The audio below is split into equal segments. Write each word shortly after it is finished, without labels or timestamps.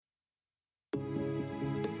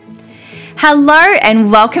Hello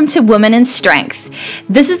and welcome to Women in Strength.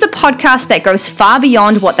 This is the podcast that goes far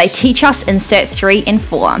beyond what they teach us in Cert 3 and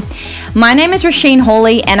 4. My name is Rasheen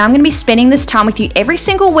Hawley and I'm going to be spending this time with you every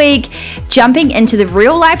single week, jumping into the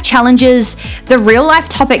real life challenges, the real life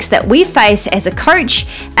topics that we face as a coach,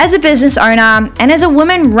 as a business owner, and as a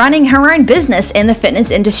woman running her own business in the fitness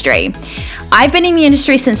industry. I've been in the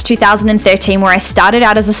industry since 2013, where I started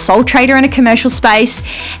out as a sole trader in a commercial space,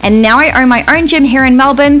 and now I own my own gym here in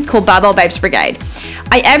Melbourne called Barbell Babes Brigade.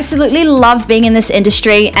 I absolutely love being in this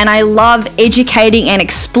industry, and I love educating and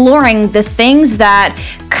exploring the things that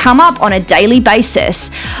come up on a daily basis.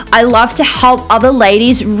 I love to help other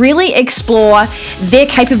ladies really explore their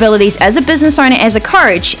capabilities as a business owner, as a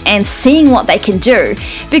coach, and seeing what they can do.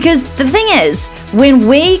 Because the thing is, when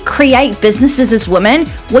we create businesses as women,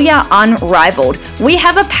 we are unrivaled. We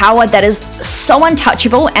have a power that is so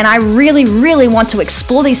untouchable, and I really, really want to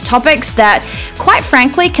explore these topics that, quite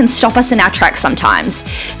frankly, can stop us in our tracks sometimes.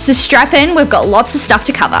 So strap in, we've got lots of stuff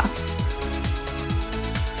to cover.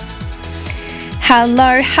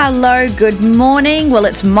 Hello, good morning. Well,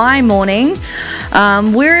 it's my morning.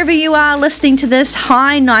 Wherever you are listening to this,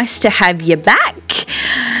 hi, nice to have you back.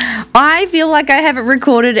 I feel like I haven't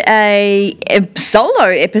recorded a solo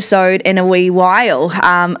episode in a wee while.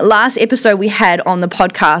 Last episode we had on the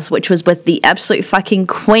podcast, which was with the absolute fucking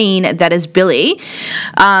queen that is Billy,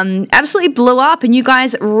 absolutely blew up, and you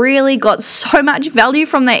guys really got so much value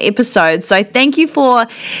from that episode. So thank you for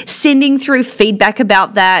sending through feedback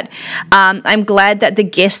about that. I'm glad that the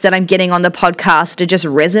guests that I'm getting on the podcast are just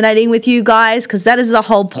resonating with you guys, because that is the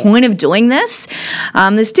whole point of doing this,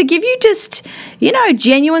 is to give you just,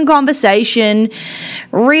 genuine conversation,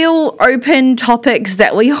 real open topics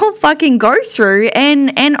that we all fucking go through,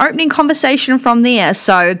 and opening conversation from there.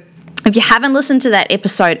 So if you haven't listened to that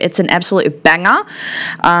episode, it's an absolute banger,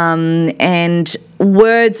 and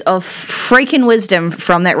words of freaking wisdom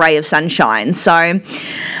from that ray of sunshine. So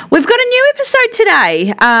we've got a new episode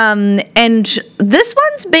today, and this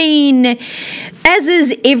one's been, as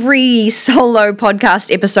is every solo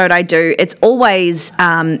podcast episode I do, it's always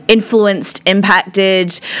influenced,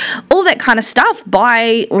 impacted, all that kind of stuff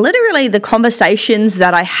by literally the conversations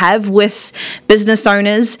that I have with business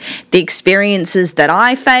owners, the experiences that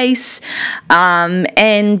I face,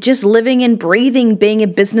 and just living and breathing being a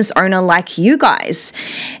business owner like you guys.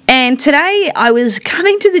 And today I was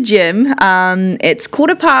coming to the gym. It's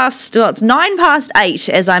 8:09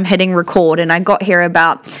 as I'm hitting record, and I got here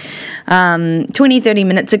about 20-30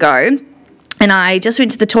 minutes ago, and I just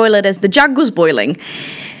went to the toilet as the jug was boiling.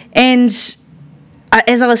 And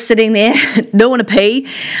as I was sitting there doing a pee,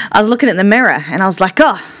 I was looking at the mirror and I was like,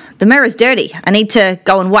 oh, the mirror's dirty. I need to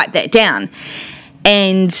go and wipe that down.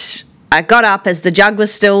 And I got up as the jug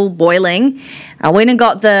was still boiling. I went and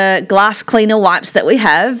got the glass cleaner wipes that we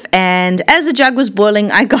have, and as the jug was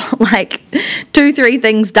boiling, I got like 2-3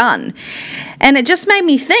 things done. And it just made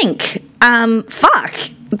me think,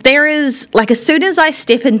 there is, like, as soon as I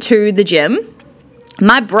step into the gym,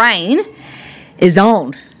 my brain is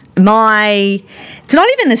on. It's not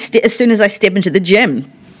even as soon as I step into the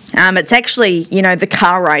gym. It's actually, the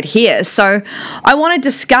car ride here. So I want to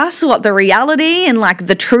discuss what the reality and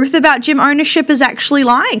the truth about gym ownership is actually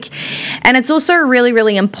like. And it's also a really,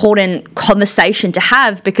 really important conversation to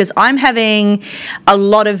have, because I'm having a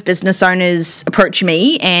lot of business owners approach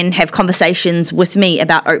me and have conversations with me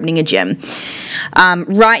about opening a gym.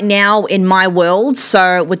 Right now in my world,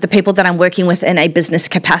 so with the people that I'm working with in a business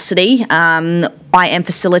capacity, I am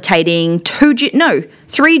facilitating 3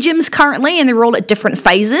 gyms currently, and they're all at different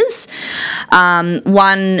phases.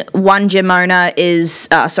 One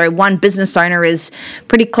business owner is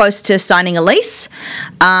pretty close to signing a lease.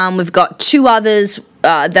 We've got 2 others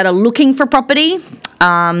that are looking for property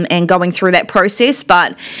and going through that process.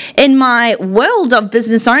 But in my world of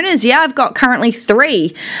business owners, I've got currently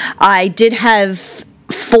 3. I did have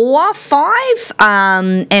 4, 5,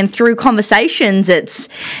 and through conversations, it's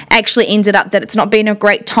actually ended up that it's not been a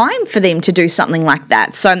great time for them to do something like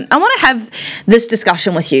that. So I want to have this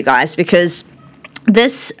discussion with you guys, because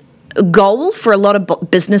this goal for a lot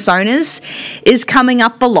of business owners is coming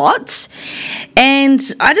up a lot, and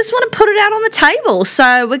I just want to put it out on the table.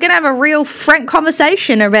 So we're going to have a real frank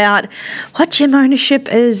conversation about what gym ownership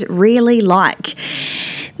is really like.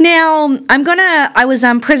 Now, I was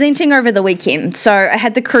presenting over the weekend. So I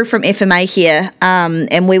had the crew from FMA here,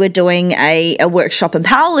 and we were doing a workshop in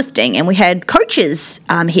powerlifting, and we had coaches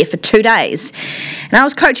here for 2 days. And I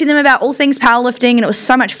was coaching them about all things powerlifting, and it was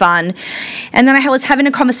so much fun. And then I was having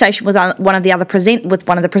a conversation with one of the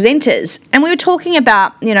presenters, and we were talking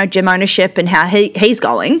about, gym ownership and how he's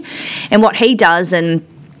going and what he does, and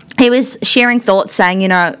he was sharing thoughts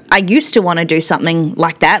saying, I used to want to do something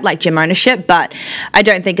like that, like gym ownership, but I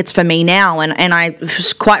don't think it's for me now. And I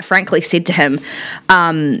quite frankly said to him,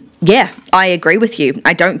 yeah, I agree with you.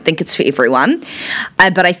 I don't think it's for everyone.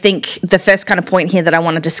 But I think the first kind of point here that I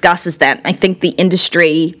want to discuss is that I think the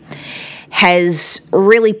industry has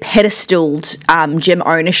really pedestaled gym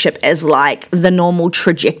ownership as like the normal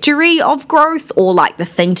trajectory of growth or like the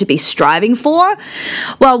thing to be striving for.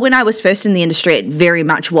 Well, when I was first in the industry, it very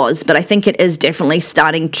much was, but I think it is definitely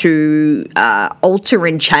starting to alter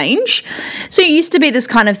and change. So it used to be this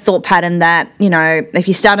kind of thought pattern that, if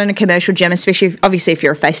you start in a commercial gym, especially obviously if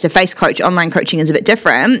you're a face-to-face coach, online coaching is a bit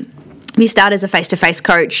different. If you start as a face-to-face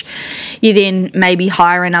coach, you then maybe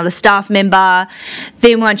hire another staff member.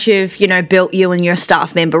 Then once you've, built you and your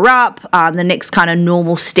staff member up, the next kind of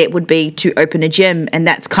normal step would be to open a gym. And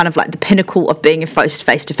that's kind of like the pinnacle of being a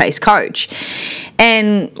face-to-face coach.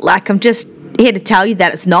 And like, I'm just here to tell you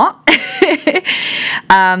that it's not.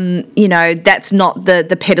 That's not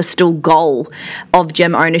the pedestal goal of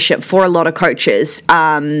gym ownership for a lot of coaches.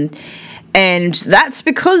 And that's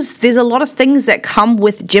because there's a lot of things that come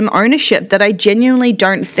with gym ownership that I genuinely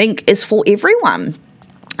don't think is for everyone.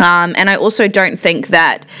 And I also don't think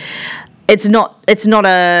that it's not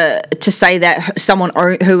to say that someone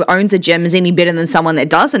who owns a gym is any better than someone that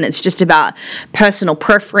doesn't. It's just about personal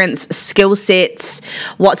preference, skill sets,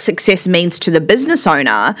 what success means to the business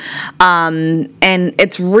owner. And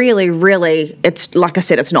it's really, it's like I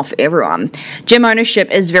said, it's not for everyone. Gym ownership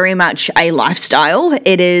is very much a lifestyle.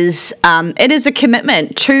 It is a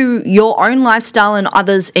commitment to your own lifestyle and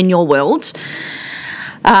others in your world.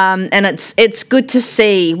 And it's good to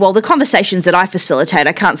see, well, the conversations that I facilitate,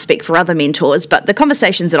 I can't speak for other mentors, but the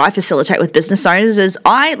conversations that I facilitate with business owners is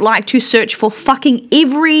I like to search for fucking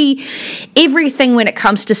everything when it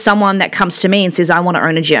comes to someone that comes to me and says, I want to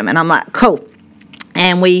own a gym. And I'm like, cool.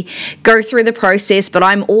 And we go through the process, but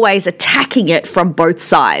I'm always attacking it from both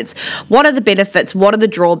sides. What are the benefits? What are the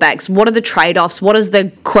drawbacks? What are the trade-offs? What is the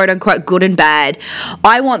quote-unquote good and bad?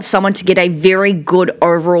 I want someone to get a very good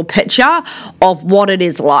overall picture of what it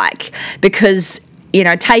is like. Because,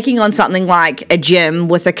 taking on something like a gym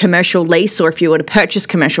with a commercial lease, or if you were to purchase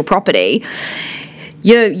commercial property,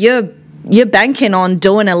 you're banking on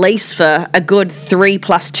doing a lease for a good 3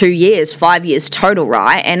 + 2 years, 5 years total,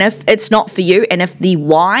 right? And if it's not for you, and if the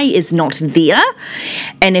why is not there,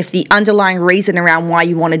 and if the underlying reason around why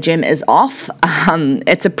you want a gym is off,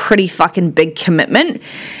 it's a pretty fucking big commitment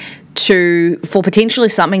for potentially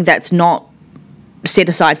something that's not set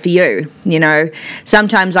aside for you.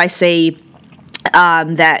 Sometimes I see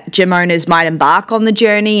that gym owners might embark on the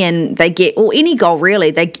journey and they get, or any goal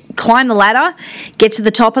really, they climb the ladder, get to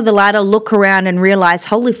the top of the ladder, look around and realize,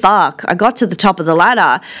 holy fuck, I got to the top of the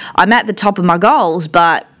ladder. I'm at the top of my goals,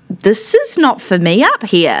 but this is not for me up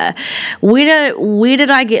here. Where did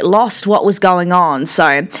I get lost? What was going on?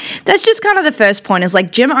 So that's just kind of the first point, is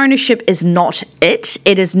like gym ownership is not it.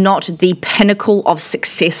 It is not the pinnacle of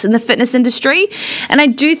success in the fitness industry. And I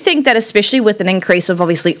do think that especially with an increase of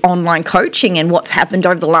obviously online coaching and what's happened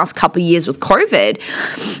over the last couple of years with COVID,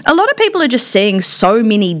 a lot of people are just seeing so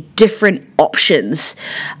many different options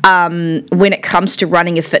when it comes to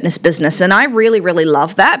running a fitness business. And I really, really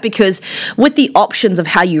love that, because with the options of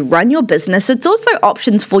how you run your business, it's also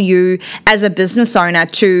options for you as a business owner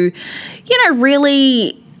to,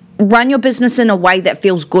 really run your business in a way that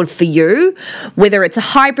feels good for you, whether it's a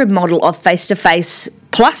hybrid model of face-to-face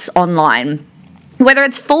plus online, whether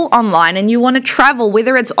it's full online and you want to travel,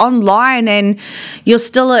 whether it's online and you're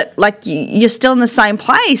still you're still in the same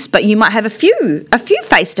place, but you might have a few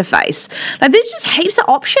face-to-face. Like, there's just heaps of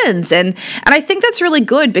options. And I think that's really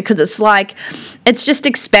good, because it's just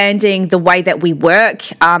expanding the way that we work.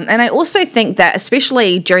 And I also think that,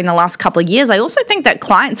 especially during the last couple of years, I also think that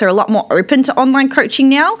clients are a lot more open to online coaching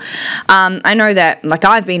now. I know that,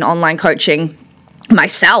 I've been online coaching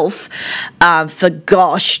myself for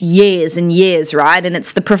years and years, right? And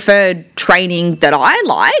it's the preferred training that I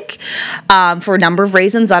like for a number of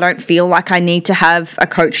reasons. I don't feel like I need to have a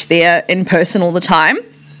coach there in person all the time.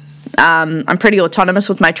 I'm pretty autonomous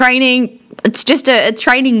with my training. It's just a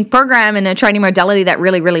training program and a training modality that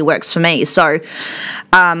really, really works for me. So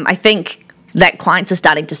I think that clients are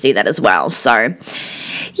starting to see that as well. So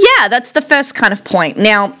yeah, that's the first kind of point.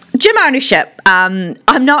 Now, gym ownership, I'm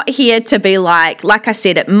not here to be like I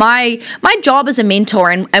said, my job as a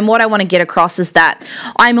mentor and what I want to get across is that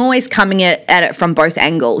I'm always coming at it from both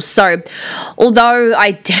angles. So although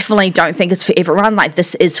I definitely don't think it's for everyone,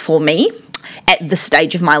 this is for me at this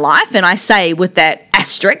stage of my life, and I say with that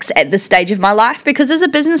asterisks at this stage of my life, because as a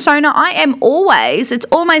business owner, it's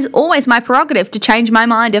always my prerogative to change my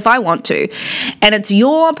mind if I want to. And it's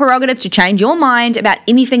your prerogative to change your mind about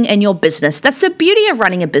anything in your business. That's the beauty of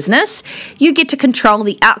running a business. You get to control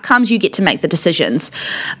the outcomes, you get to make the decisions.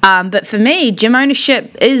 But for me, gym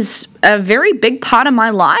ownership is a very big part of my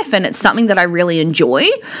life, and it's something that I really enjoy.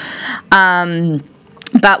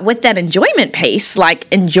 But with that enjoyment piece, like,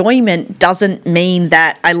 enjoyment doesn't mean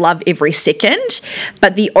that I love every second,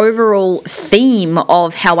 but the overall theme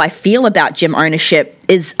of how I feel about gym ownership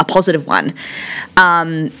is a positive one.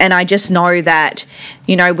 And I just know that,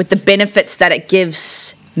 with the benefits that it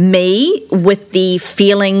gives me, with the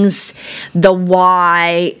feelings, the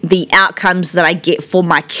why, the outcomes that I get for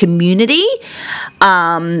my community,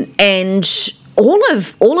 and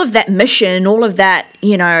all of that mission, all of that,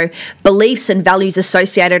 beliefs and values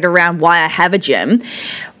associated around why I have a gym,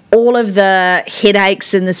 all of the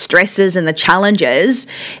headaches and the stresses and the challenges,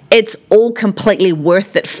 it's all completely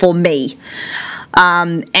worth it for me.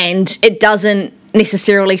 And it doesn't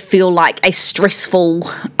necessarily feel like a stressful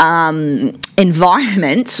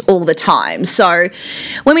environment all the time. So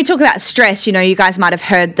when we talk about stress, you guys might have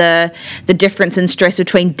heard the difference in stress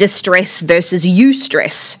between distress versus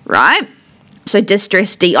eustress, right? So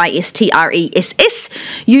distress, D-I-S-T-R-E-S-S,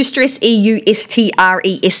 eustress,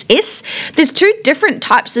 E-U-S-T-R-E-S-S. There's two different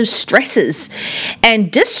types of stresses.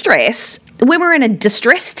 And distress, when we're in a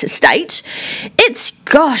distressed state, it's,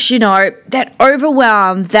 that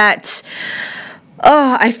overwhelm, that,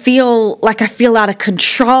 I feel out of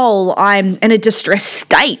control. I'm in a distressed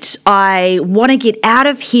state. I want to get out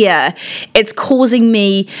of here. It's causing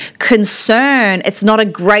me concern. It's not a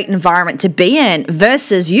great environment to be in,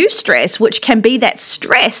 versus eustress, which can be that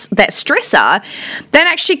stressor that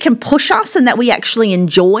actually can push us and that we actually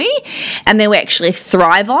enjoy and that we actually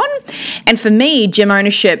thrive on. And for me, gym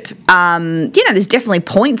ownership, there's definitely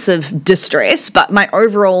points of distress, but my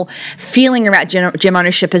overall feeling about gym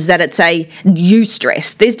ownership is that it's a eustress.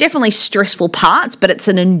 There's definitely stressful parts, but it's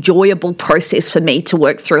an enjoyable process for me to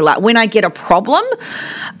work through. Like, when I get a problem,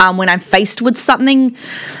 when I'm faced with something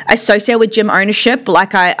associated with gym ownership,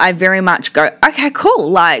 like, I very much go, okay,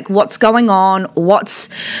 cool. Like, what's going on? What's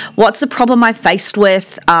the problem I'm faced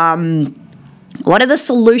with? What are the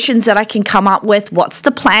solutions that I can come up with? What's the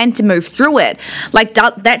plan to move through it? Like,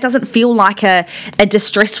 that doesn't feel like a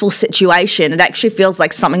distressful situation. It actually feels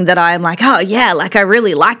like something that I'm like, oh yeah, like, I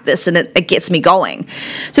really like this, and it gets me going.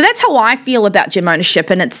 So that's how I feel about gym ownership,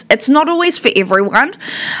 and it's not always for everyone.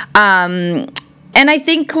 And I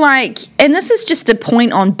think, and this is just a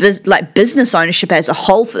point on business ownership as a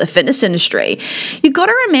whole for the fitness industry. You got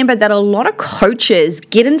to remember that a lot of coaches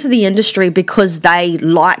get into the industry because they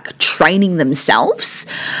like training themselves.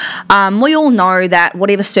 We all know that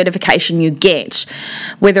whatever certification you get,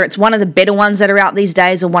 whether it's one of the better ones that are out these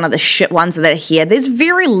days or one of the shit ones that are here, there's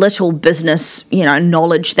very little business,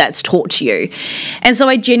 knowledge that's taught to you. And so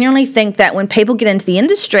I genuinely think that when people get into the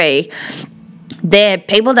industry, they're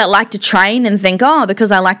people that like to train and think,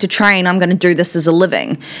 because I like to train, I'm going to do this as a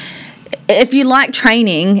living. If you like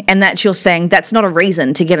training and that's your thing, that's not a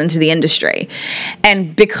reason to get into the industry.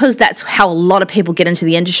 And because that's how a lot of people get into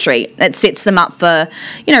the industry, it sets them up for,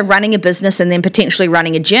 running a business and then potentially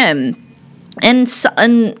running a gym. And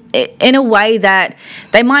in a way that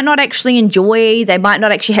they might not actually enjoy, they might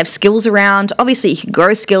not actually have skills around. Obviously, you can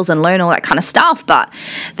grow skills and learn all that kind of stuff, but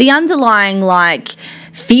the underlying,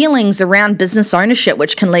 feelings around business ownership,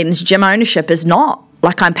 which can lead into gym ownership, is not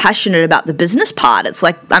like I'm passionate about the business part. It's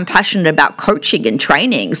like I'm passionate about coaching and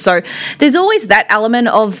training. So there's always that element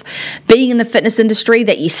of being in the fitness industry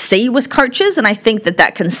that you see with coaches, and I think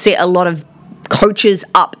that can set a lot of coaches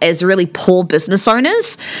up as really poor business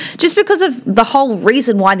owners just because of the whole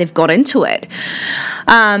reason why they've got into it.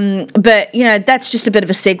 But that's just a bit of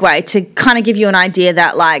a segue to kind of give you an idea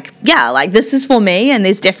that this is for me, and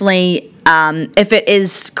there's definitely if it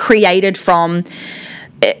is created from,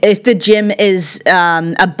 if the gym is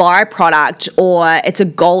a byproduct or it's a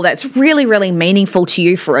goal that's really, really meaningful to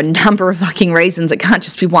you for a number of fucking reasons, it can't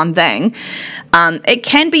just be one thing. It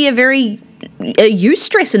can be a very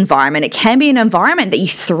eustress environment. It can be an environment that you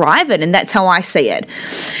thrive in, and that's how I see it.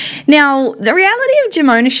 Now, the reality of gym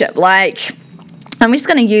ownership, I'm just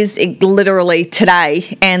going to use it literally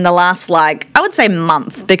today and the last, I would say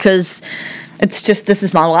month, because it's just, this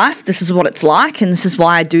is my life, this is what it's like, and this is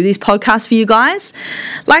why I do these podcasts for you guys.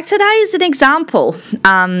 Today is an example.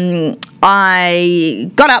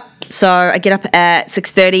 I got up, so I get up at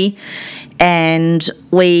 6:30, and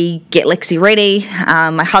we get Lexi ready.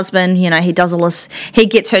 My husband, he does all this. He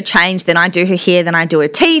gets her changed, then I do her hair, then I do her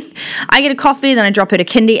teeth. I get a coffee, then I drop her to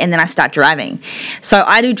kindy, and then I start driving. So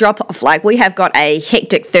I do drop off. Like, we have got a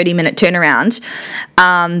hectic 30-minute turnaround,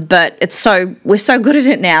 but we're so good at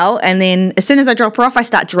it now. And then as soon as I drop her off, I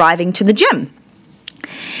start driving to the gym.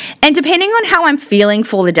 And depending on how I'm feeling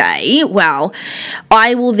for the day, well,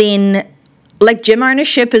 I will then, like, gym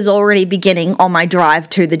ownership is already beginning on my drive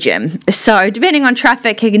to the gym. So depending on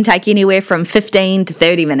traffic, it can take anywhere from 15 to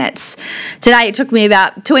 30 minutes. Today it took me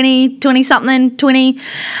about 20.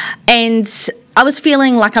 And I was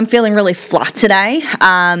feeling like I'm feeling really flat today.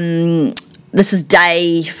 This is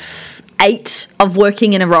day 8 of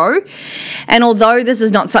working in a row. And although this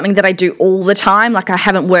is not something that I do all the time, like I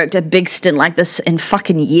haven't worked a big stint like this in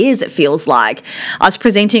fucking years, it feels like. I was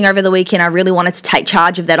presenting over the weekend. I really wanted to take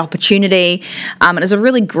charge of that opportunity. And it was a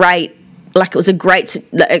really great, like, it was a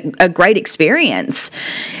great experience.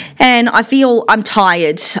 And I feel I'm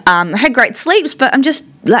tired. I had great sleeps, but I'm just,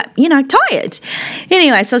 tired.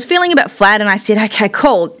 Anyway, so I was feeling a bit flat, and I said, okay,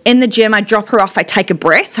 cool. In the gym, I drop her off. I take a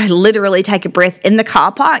breath. I literally take a breath in the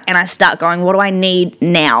car park, and I start going, what do I need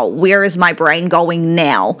now? Where is my brain going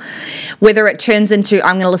now? Whether it turns into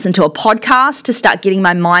I'm going to listen to a podcast to start getting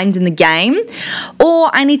my mind in the game,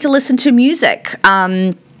 or I need to listen to music.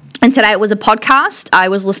 And today it was a podcast. I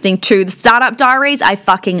was listening to the Startup Diaries. I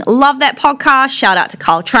fucking love that podcast. Shout out to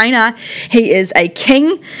Kyle Trainer. He is a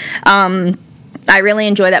king. I really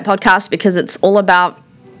enjoy that podcast because it's all about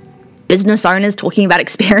business owners talking about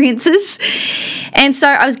experiences. And so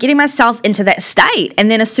I was getting myself into that state. And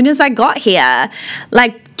then as soon as I got here,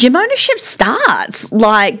 like, gym ownership starts.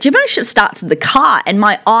 Gym ownership starts in the car, and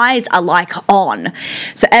my eyes are like on.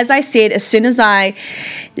 So as I said, as soon as I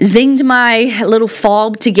zinged my little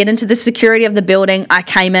fob to get into the security of the building, I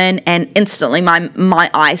came in and instantly my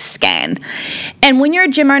eyes scan. And when you're a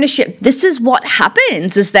gym ownership, this is what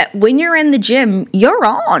happens, is that when you're in the gym, you're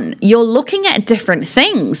on. You're looking at different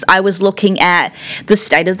things. I was looking at the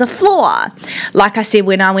state of the floor. Like I said,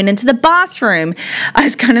 when I went into the bathroom, I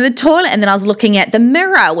was going to the toilet, and then I was looking at the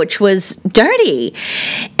mirror, which was dirty.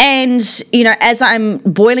 And, as I'm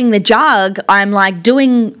boiling the jug, I'm like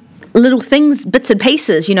doing little things, bits and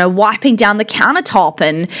pieces, wiping down the countertop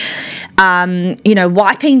and,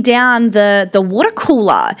 wiping down the water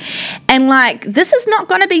cooler. And like, this is not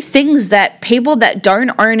going to be things that people that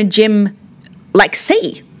don't own a gym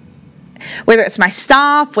see. Whether it's my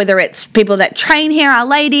staff, whether it's people that train here, our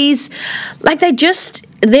ladies,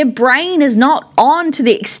 their brain is not on to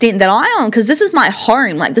the extent that I am, because this is my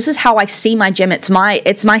home. Like, this is how I see my gym. It's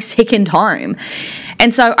my second home.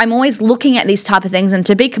 And so I'm always looking at these type of things. And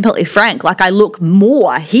to be completely frank, I look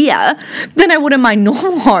more here than I would in my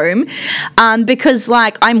normal home, because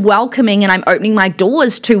I'm welcoming and I'm opening my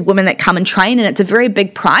doors to women that come and train. And it's a very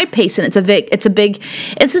big pride piece. And it's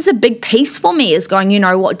a big piece for me, is going,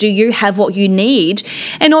 what, do you have what you need?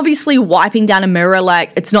 And obviously wiping down a mirror,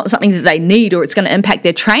 it's not something that they need or it's going to impact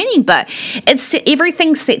their training, but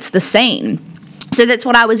everything sets the scene. So that's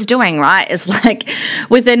what I was doing, right? Is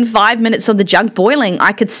within 5 minutes of the jug boiling,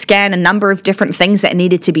 I could scan a number of different things that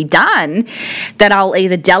needed to be done that I'll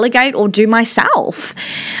either delegate or do myself.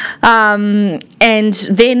 And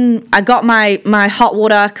then I got my hot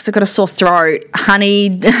water because I got a sore throat,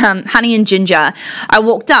 honey and ginger. I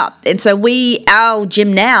walked up, and so our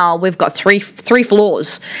gym now, we've got three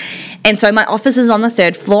floors. And so my office is on the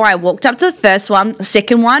 3rd floor. I walked up to the first one, the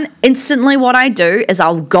second one. Instantly what I do is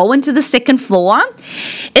I'll go into the second floor.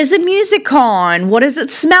 Is the music on? What does it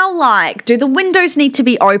smell like? Do the windows need to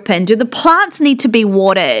be open? Do the plants need to be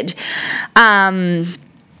watered?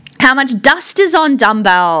 How much dust is on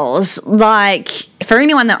dumbbells? For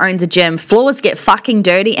anyone that owns a gym, floors get fucking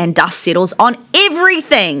dirty and dust settles on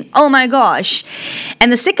everything. Oh my gosh.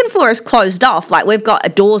 And the second floor is closed off. We've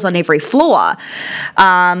got doors on every floor.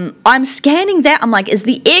 I'm scanning that. I'm like, is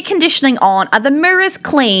the air conditioning on? Are the mirrors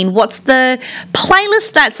clean? What's the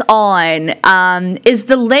playlist that's on? Is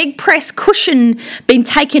the leg press cushion been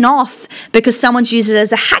taken off because someone's used it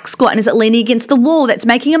as a hack squat, and is it leaning against the wall that's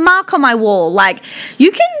making a mark on my wall?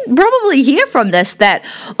 You can probably hear from this that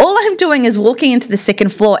all I'm doing is walking into the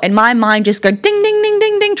second floor and my mind just go ding, ding, ding,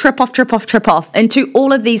 ding, ding, trip off into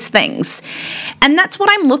all of these things. And that's what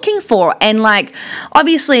I'm looking for. And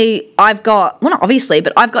obviously I've got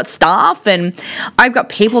staff, and I've got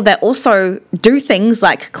people that also do things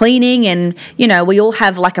like cleaning, and, we all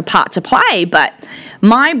have a part to play, but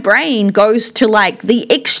my brain goes to the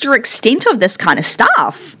extra extent of this kind of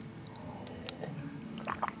stuff.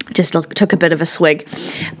 just took a bit of a swig.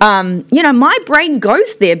 My brain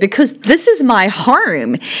goes there because this is my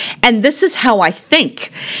home and this is how I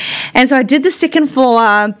think. And so I did the second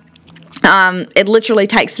floor. It literally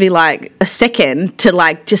takes me like a second to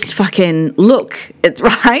like just fucking look,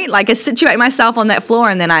 right? Like I situate myself on that floor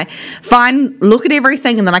and then I look at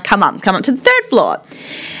everything and then I come up to the third floor.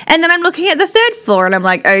 And then I'm looking at the third floor and I'm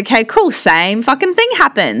like, okay, cool, same fucking thing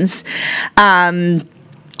happens.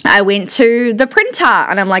 I went to the printer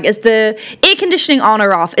and I'm like, is the air conditioning on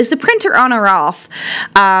or off? Is the printer on or off?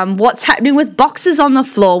 What's happening with boxes on the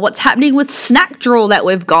floor? What's happening with snack drawer that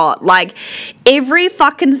we've got? Like every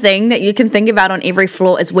fucking thing that you can think about on every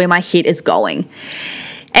floor is where my head is going.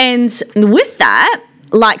 And with that,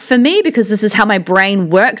 like for me, because this is how my brain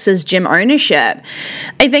works as gym ownership,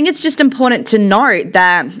 I think it's just important to note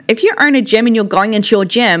that if you own a gym and you're going into your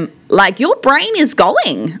gym, like your brain is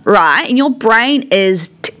going, right? And your brain is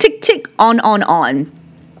tick, tick, tick, on.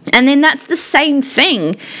 And then that's the same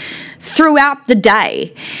thing throughout the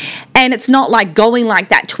day. And it's not like going like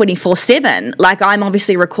that 24/7. Like I'm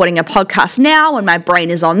obviously recording a podcast now and my brain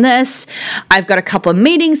is on this. I've got a couple of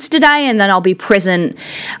meetings today and then I'll be present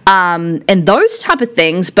in those type of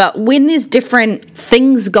things. But when there's different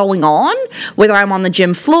things going on, whether I'm on the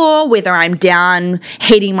gym floor, whether I'm down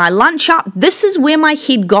heating my lunch up, this is where my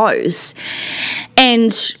head goes.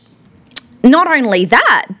 And not only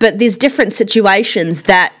that, but there's different situations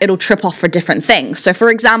that it'll trip off for different things. So for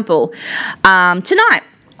example, tonight,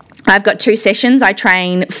 I've got 2 sessions. I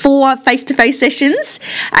train 4 face-to-face sessions.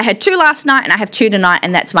 I had 2 last night and I have 2 tonight,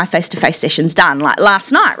 and that's my face-to-face sessions done. Like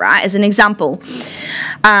last night, right, as an example.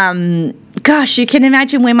 Gosh, you can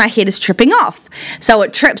imagine where my head is tripping off. So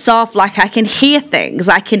it trips off like I can hear things.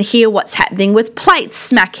 I can hear what's happening with plates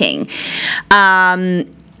smacking.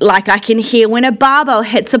 Like I can hear when a barbell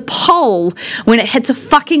hits a pole, when it hits a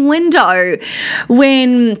fucking window,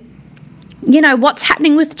 when, what's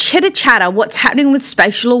happening with chitter chatter, what's happening with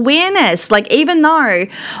spatial awareness. Like even though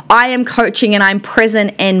I am coaching and I'm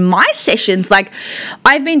present in my sessions, like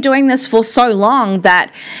I've been doing this for so long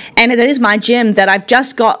and it is my gym, that I've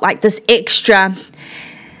just got like this extra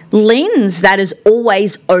lens that is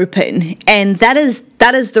always open, and that is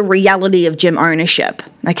the reality of gym ownership,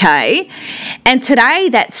 okay? And today,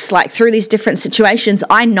 that's like through these different situations,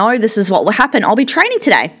 I know this is what will happen. I'll be training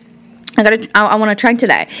today. I want to train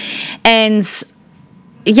today, and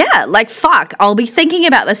yeah, like fuck, I'll be thinking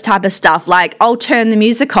about this type of stuff. Like I'll turn the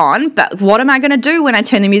music on, but what am I going to do when I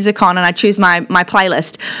turn the music on and I choose my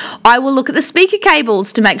playlist? I will look at the speaker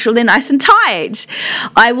cables to make sure they're nice and tight.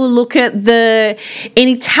 I will look at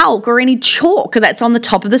any talc or any chalk that's on the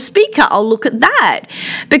top of the speaker. I'll look at that,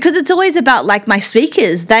 because it's always about like my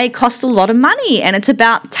speakers. They cost a lot of money, and it's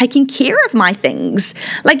about taking care of my things.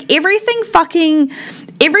 Like everything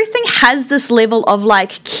has this level of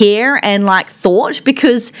like care and like thought,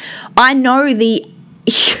 because I know the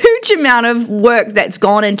huge amount of work that's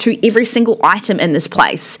gone into every single item in this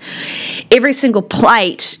place, every single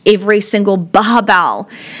plate, every single barbell,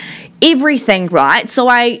 everything, right? So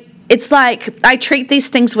it's like I treat these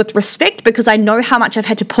things with respect because I know how much I've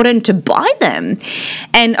had to put in to buy them.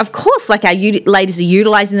 And of course, like our ladies are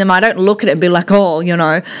utilizing them. I don't look at it and be like, oh,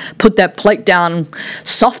 put that plate down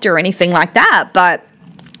softer or anything like that. But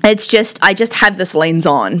it's just, I just have this lens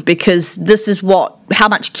on because this is how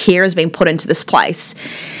much care has been put into this place.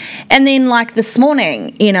 And then like this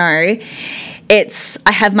morning,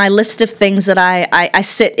 I have my list of things that I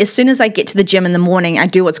sit, as soon as I get to the gym in the morning, I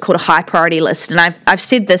do what's called a high priority list. And I've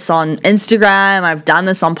said this on Instagram, I've done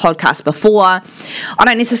this on podcasts before. I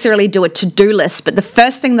don't necessarily do a to-do list, but the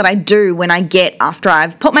first thing that I do after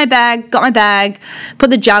I've got my bag, put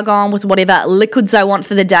the jug on with whatever liquids I want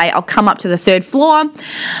for the day, I'll come up to the 3rd floor,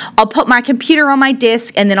 I'll put my computer on my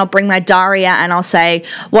desk, and then I'll bring my diary out and I'll say,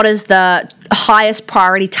 what is the highest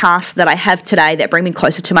priority tasks that I have today that bring me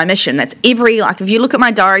closer to my mission? That's if you look at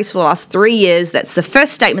my diaries for the last 3 years, that's the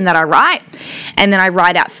first statement that I write, and then I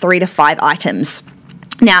write out 3 to 5 items.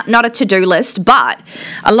 Now, not a to-do list, but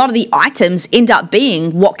a lot of the items end up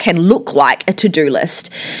being what can look like a to-do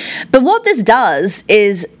list. But what this does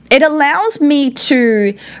is it allows me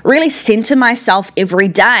to really center myself every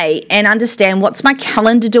day and understand what's my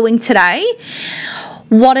calendar doing today,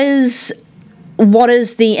 what is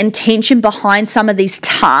the intention behind some of these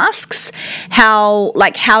tasks? How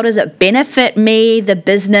does it benefit me, the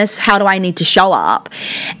business? How do I need to show up?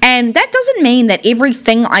 And that doesn't mean that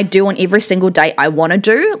everything I do on every single day I want to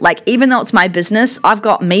do. Like, even though it's my business, I've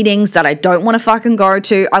got meetings that I don't want to fucking go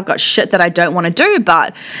to. I've got shit that I don't want to do,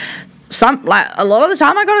 but a lot of the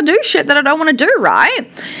time I got to do shit that I don't want to do, right?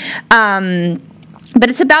 But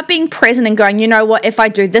it's about being present and going, you know what, if I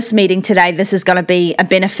do this meeting today, this is going to be a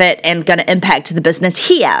benefit and going to impact the business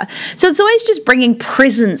here. So it's always just bringing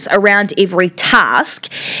presence around every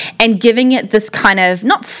task and giving it this kind of,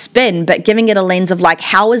 not spin, but giving it a lens of like,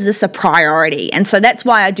 how is this a priority? And so that's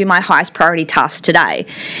why I do my highest priority task today.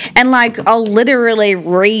 And like, I'll literally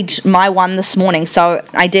read my one this morning. So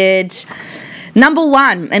I did number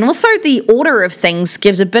one, and also the order of things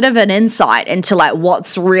gives a bit of an insight into like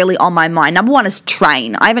what's really on my mind. Number one is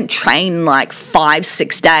train. I haven't trained like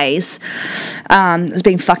 5-6 days. It's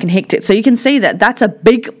been fucking hectic. So you can see that that's a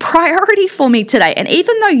big priority for me today. And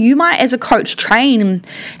even though you might, as a coach,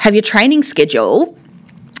 have your training schedule,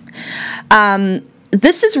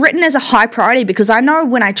 this is written as a high priority because I know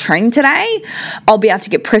when I train today, I'll be able to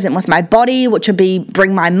get present with my body, which will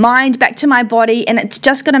bring my mind back to my body, and it's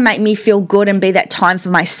just going to make me feel good and be that time for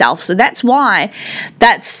myself. So that's why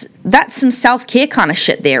that's some self-care kind of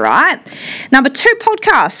shit there, right? Number 2,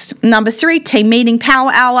 podcast. Number 3, team meeting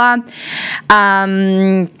power hour.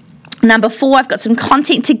 Number 4, I've got some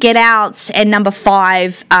content to get out. And number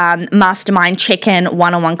 5, mastermind check-in,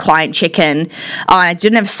 one-on-one client check-in. I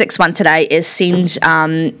didn't have a 6th one today, is send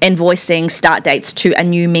invoicing start dates to a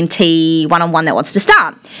new mentee one-on-one that wants to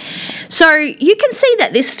start. So you can see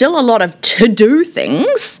that there's still a lot of to-do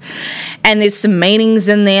things, and there's some meetings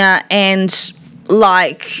in there, and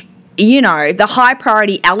like, you know, the high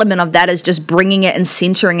priority element of that is just bringing it and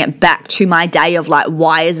centering it back to my day of like,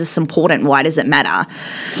 why is this important? Why does it matter?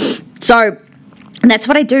 So that's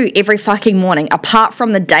what I do every fucking morning. Apart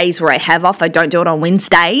from the days where I have off, I don't do it on a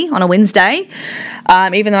Wednesday.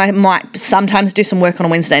 Even though I might sometimes do some work on a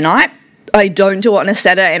Wednesday night, I don't do it on a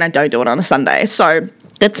Saturday and I don't do it on a Sunday. So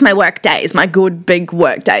that's my work days, my good big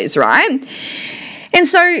work days, right? And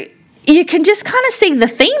so you can just kind of see the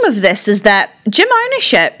theme of this is that gym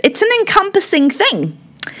ownership, it's an encompassing thing.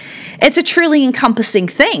 It's a truly encompassing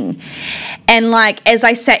thing. And like, as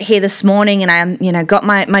I sat here this morning and I, got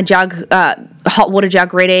my jug, hot water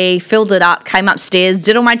jug ready, filled it up, came upstairs,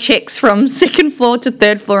 did all my checks from 2nd floor to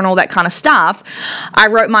 3rd floor and all that kind of stuff, I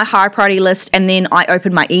wrote my high priority list and then I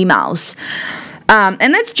opened my emails.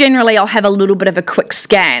 And that's generally, I'll have a little bit of a quick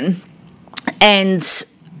scan, and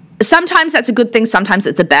sometimes that's a good thing, sometimes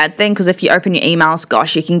it's a bad thing, because if you open your emails,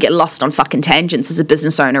 gosh, you can get lost on fucking tangents as a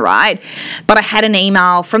business owner, right? But I had an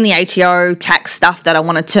email from the ATO tax stuff that I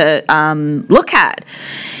wanted to look at.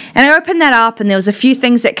 And I opened that up and there was a few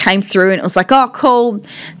things that came through and it was like, oh, cool,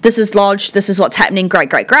 this is lodged, this is what's happening,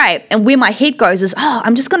 great. And where my head goes is, oh,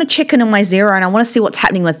 I'm just going to check in on my Xero and I want to see what's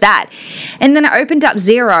happening with that. And then I opened up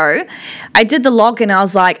Xero, I did the log and I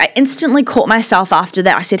was like, I instantly caught myself after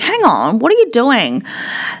that. I said, hang on, what are you doing?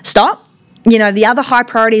 Stop. The other high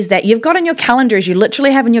priorities that you've got on your calendar is you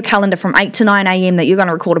literally have in your calendar from 8 to 9 a.m. that you're going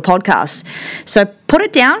to record a podcast. So put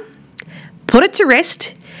it down, put it to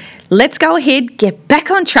rest. Let's go ahead, get back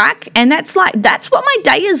on track. And that's what my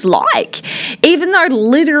day is like. Even though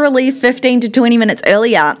literally 15 to 20 minutes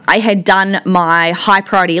earlier, I had done my high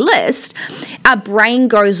priority list, our brain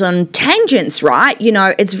goes on tangents, right?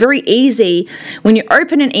 It's very easy when you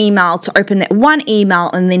open an email to open that one email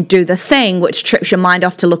and then do the thing, which trips your mind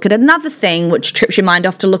off to look at another thing, which trips your mind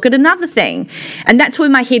off to look at another thing. And that's where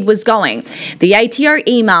my head was going. The ATO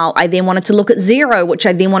email, I then wanted to look at Xero, which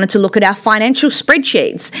I then wanted to look at our financial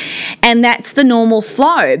spreadsheets. And that's the normal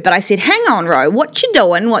flow. But I said, hang on, Ro, what you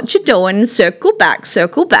doing? Circle back.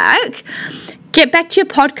 Get back to your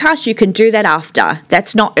podcast. You can do that after.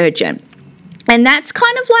 That's not urgent. And that's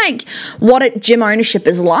kind of like what gym ownership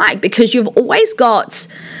is like, because you've always got,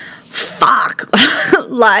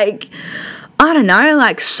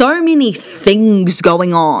 so many things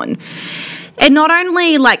going on. And not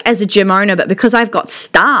only like as a gym owner, but because I've got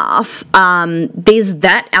staff, there's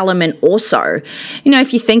that element also.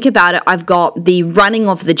 If you think about it, I've got the running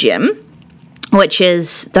of the gym, which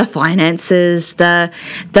is the finances, the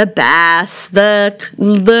BAS,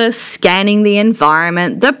 the scanning the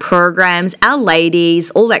environment, the programs, our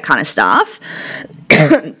ladies, all that kind of stuff.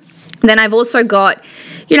 Then I've also got,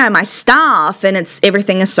 my staff, and it's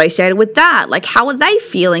everything associated with that. Like, how are they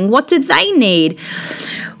feeling? What do they need?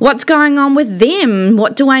 What's going on with them?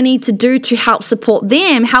 What do I need to do to help support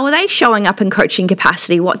them? How are they showing up in coaching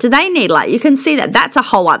capacity? What do they need? Like, you can see that that's a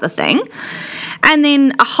whole other thing. And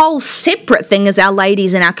then a whole separate thing is our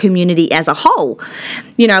ladies in our community as a whole.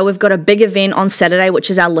 We've got a big event on Saturday, which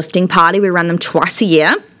is our lifting party. We run them twice a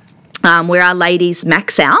year, where our ladies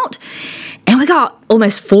max out. And we got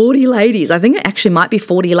almost 40 ladies. I think it actually might be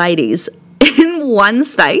 40 ladies in one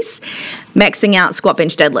space, maxing out squat,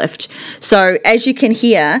 bench, deadlift. So as you can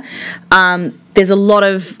hear, there's a lot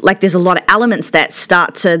of elements that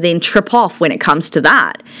start to then trip off when it comes to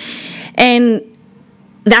that. And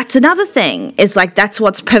that's another thing, is like that's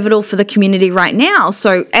what's pivotal for the community right now.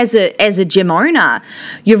 So as a gym owner,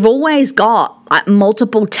 you've always got like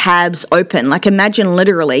multiple tabs open. Like imagine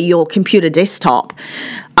literally your computer desktop.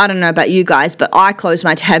 I don't know about you guys, but I close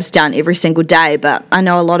my tabs down every single day. But I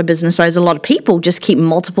know a lot of business owners, a lot of people just keep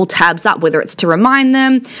multiple tabs up, whether it's to remind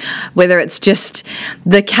them, whether it's just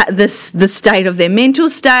the state of their mental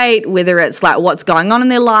state, whether it's like what's going on in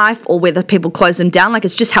their life, or whether people close them down. Like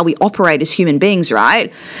it's just how we operate as human beings,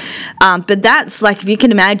 right? But that's like, if you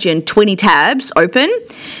can imagine 20 tabs open,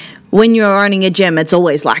 when you're owning a gym, it's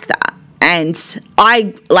always like that. And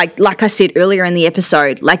I, like I said earlier in the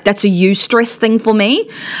episode, like that's a eustress thing for me.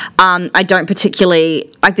 I don't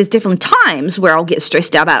particularly, like there's definitely times where I'll get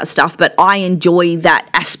stressed out about stuff, but I enjoy that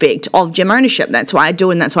aspect of gym ownership. That's why I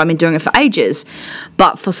do, and that's why I've been doing it for ages.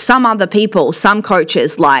 But for some other people, some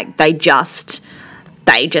coaches, like they just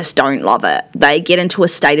don't love it. They get into a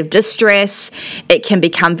state of distress. It can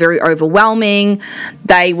become very overwhelming.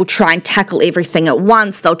 They will try and tackle everything at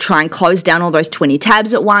once. They'll try and close down all those 20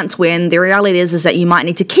 tabs at once, when the reality is that you might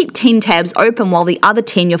need to keep 10 tabs open while the other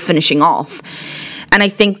 10 you're finishing off. And I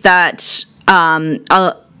think that,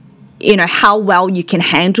 how well you can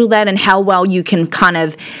handle that and how well you can kind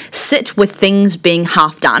of sit with things being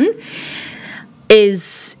half done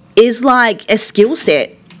is like a skill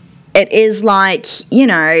set. It is like,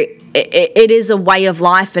 it is a way of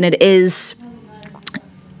life, and it is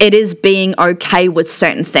being okay with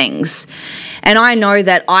certain things. And I know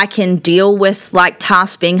that I can deal with like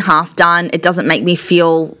tasks being half done. It doesn't make me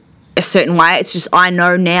feel a certain way. It's just, I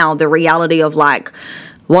know now the reality of like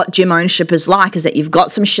what gym ownership is like, is that you've got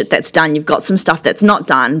some shit that's done, you've got some stuff that's not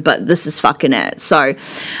done, but this is fucking it. So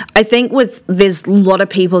I think there's a lot of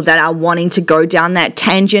people that are wanting to go down that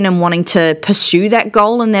tangent and wanting to pursue that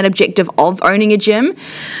goal and that objective of owning a gym.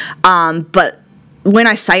 But when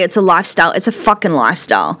I say it's a lifestyle, it's a fucking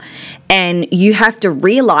lifestyle. And you have to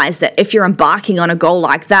realize that if you're embarking on a goal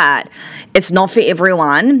like that, it's not for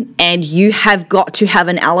everyone. And you have got to have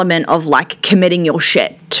an element of like committing your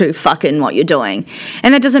shit to fucking what you're doing.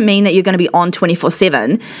 And that doesn't mean that you're going to be on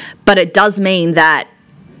 24/7, but it does mean that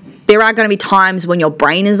there are going to be times when your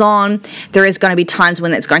brain is on. There is going to be times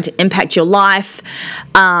when it's going to impact your life.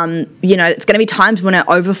 It's going to be times when it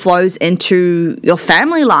overflows into your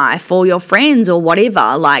family life or your friends or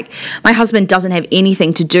whatever. Like, my husband doesn't have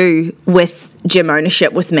anything to do with gym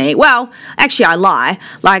ownership with me. Well, actually, I lie.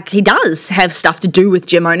 Like, he does have stuff to do with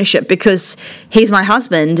gym ownership because he's my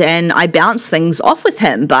husband and I bounce things off with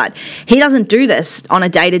him. But he doesn't do this on a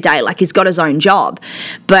day-to-day. Like, he's got his own job.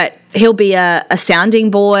 But he'll be a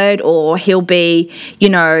sounding board, or he'll be,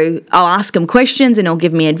 I'll ask him questions and he'll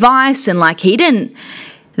give me advice. And like,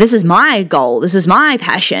 this is my goal. This is my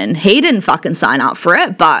passion. He didn't fucking sign up for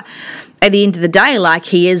it. But at the end of the day, like,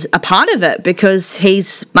 he is a part of it because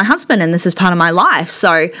he's my husband and this is part of my life.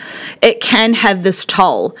 So it can have this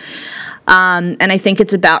toll. And I think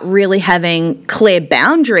it's about really having clear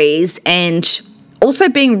boundaries and also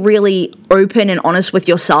being really open and honest with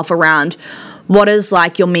yourself around what is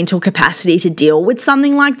like your mental capacity to deal with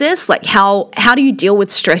something like this. Like, how do you deal with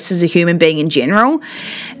stress as a human being in general?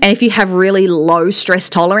 And if you have really low stress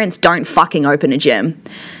tolerance, don't fucking open a gym.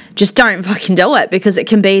 Just don't fucking do it, because it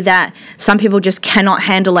can be that some people just cannot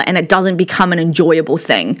handle it and it doesn't become an enjoyable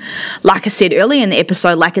thing. Like I said earlier in the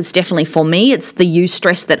episode, like, it's definitely for me, it's the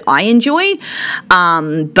eustress that I enjoy.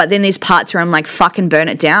 But then there's parts where I'm like, fucking burn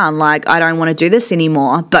it down. Like, I don't want to do this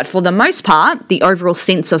anymore. But for the most part, the overall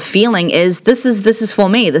sense of feeling is this is for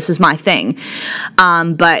me. This is my thing.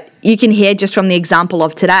 But you can hear just from the example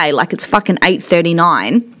of today, like, it's fucking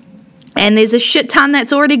 8:39. And there's a shit ton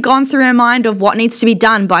that's already gone through her mind of what needs to be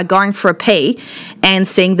done by going for a pee and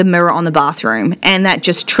seeing the mirror on the bathroom. And that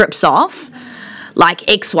just trips off like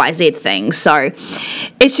XYZ things. So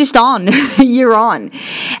it's just on. You're on.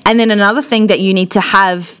 And then another thing that you need to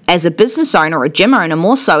have as a business owner or a gym owner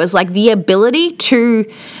more so is like the ability to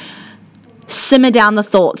simmer down the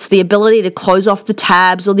thoughts, the ability to close off the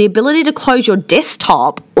tabs, or the ability to close your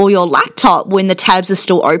desktop or your laptop when the tabs are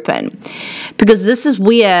still open. Because this is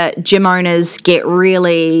where gym owners get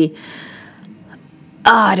really,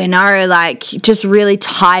 just really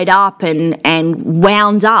tied up and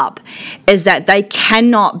wound up, is that they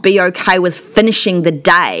cannot be okay with finishing the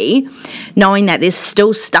day knowing that there's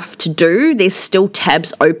still stuff to do, there's still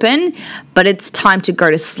tabs open, but it's time to go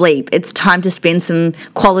to sleep. It's time to spend some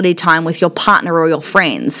quality time with your partner or your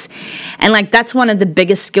friends. And like, that's one of the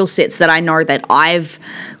biggest skill sets that I know that I've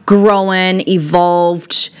grown,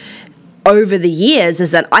 evolved over the years,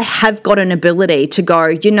 is that I have got an ability to go,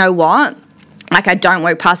 you know what? Like, I don't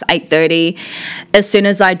work past 8:30. As soon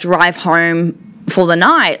as I drive home for the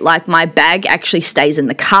night. Like, my bag actually stays in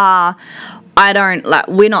the car.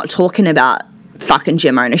 We're not talking about fucking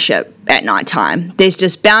gym ownership at nighttime. There's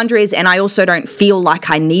just boundaries, and I also don't feel like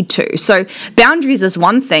I need to. So boundaries is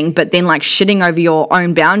one thing, but then like shitting over your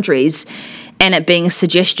own boundaries and it being a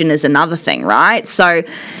suggestion is another thing, right? So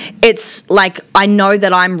it's like, I know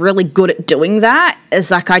that I'm really good at doing that.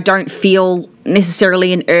 It's like, I don't feel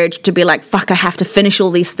necessarily an urge to be like, fuck, I have to finish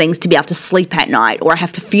all these things to be able to sleep at night, or I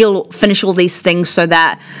have to finish all these things so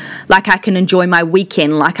that like I can enjoy my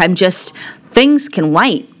weekend. Like, things can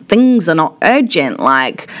wait. Things are not urgent.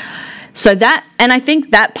 Like, so that, and I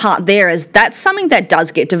think that part there that's something that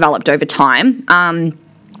does get developed over time. And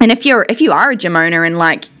if you are a gym owner and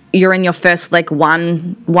like you're in your first like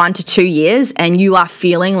 1 to 2 years and you are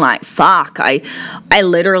feeling like, fuck, I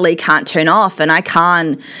literally can't turn off, and I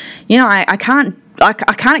can't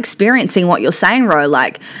experiencing what you're saying, Ro.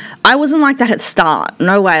 Like, I wasn't like that at the start.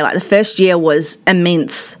 No way. Like, the first year was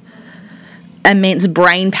immense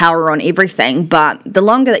brain power on everything, but the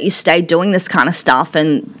longer that you stay doing this kind of stuff,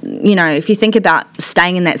 and you know, if you think about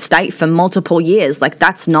staying in that state for multiple years, like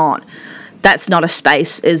that's not a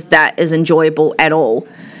space that is enjoyable at all.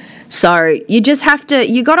 So you got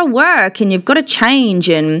to work, and you've got to change,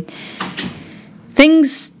 and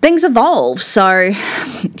things evolve. So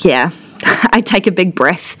yeah, I take a big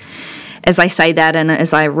breath as I say that and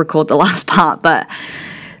as I record the last part, but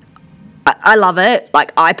I love it.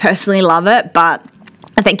 Like, I personally love it, but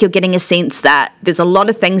I think you're getting a sense that there's a lot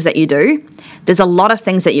of things that you do. There's a lot of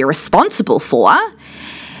things that you're responsible for,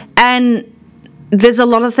 and there's a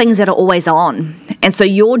lot of things that are always on. And so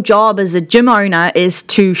your job as a gym owner is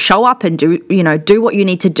to show up and do what you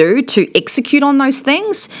need to do to execute on those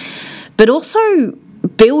things, but also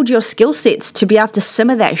build your skill sets to be able to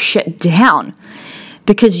simmer that shit down.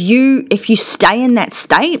 Because if you stay in that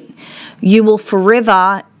state, you will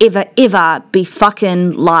forever, ever be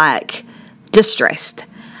fucking like distressed,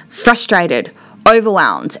 frustrated,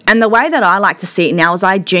 overwhelmed. And the way that I like to see it now is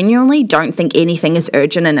I genuinely don't think anything is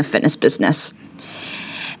urgent in a fitness business.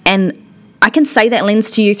 And I can say that lens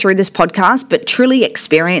to you through this podcast, but truly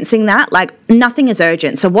experiencing that, like, nothing is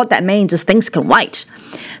urgent. So what that means is things can wait.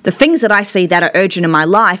 The things that I see that are urgent in my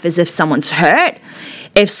life is if someone's hurt,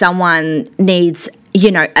 if someone needs,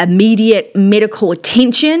 immediate medical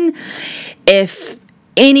attention, if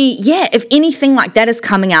anything like that is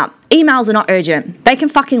coming up. Emails are not urgent. They can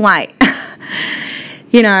fucking wait.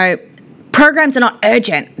 Programs are not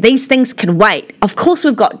urgent. These things can wait. Of course,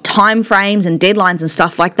 we've got time frames and deadlines and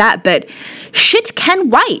stuff like that, but shit can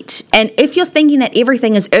wait. And if you're thinking that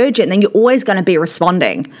everything is urgent, then you're always going to be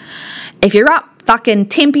responding. If you're up fucking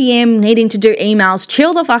 10 p.m. needing to do emails,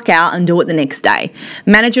 chill the fuck out and do it the next day.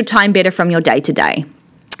 Manage your time better from your day to day.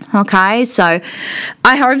 Okay, so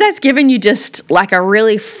I hope that's given you just like a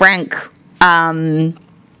really frank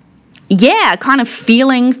kind of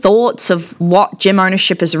feeling thoughts of what gym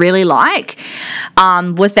ownership is really like,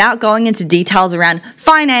 without going into details around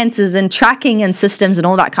finances and tracking and systems and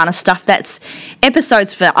all that kind of stuff. That's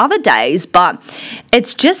episodes for other days, but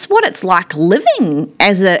it's just what it's like living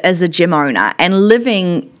as a gym owner and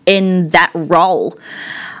living in that role.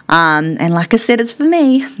 And like I said, it's for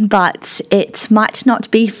me, but it might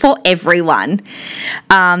not be for everyone.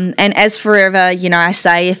 And as forever, I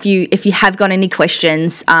say, if you have got any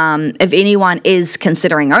questions, if anyone is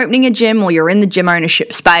considering opening a gym or you're in the gym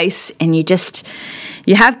ownership space and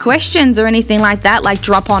you have questions or anything like that, like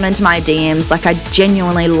drop on into my DMs. Like, I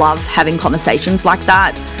genuinely love having conversations like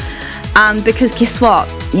that. Because guess what?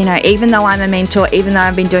 Even though I'm a mentor, even though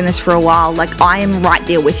I've been doing this for a while, like, I am right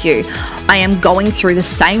there with you. I am going through the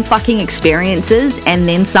same fucking experiences and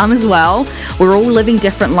then some as well. We're all living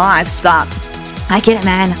different lives, but I get it,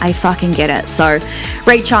 man. I fucking get it. So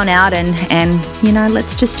reach on out and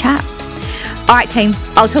let's just chat. All right, team.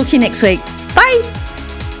 I'll talk to you next week. Bye.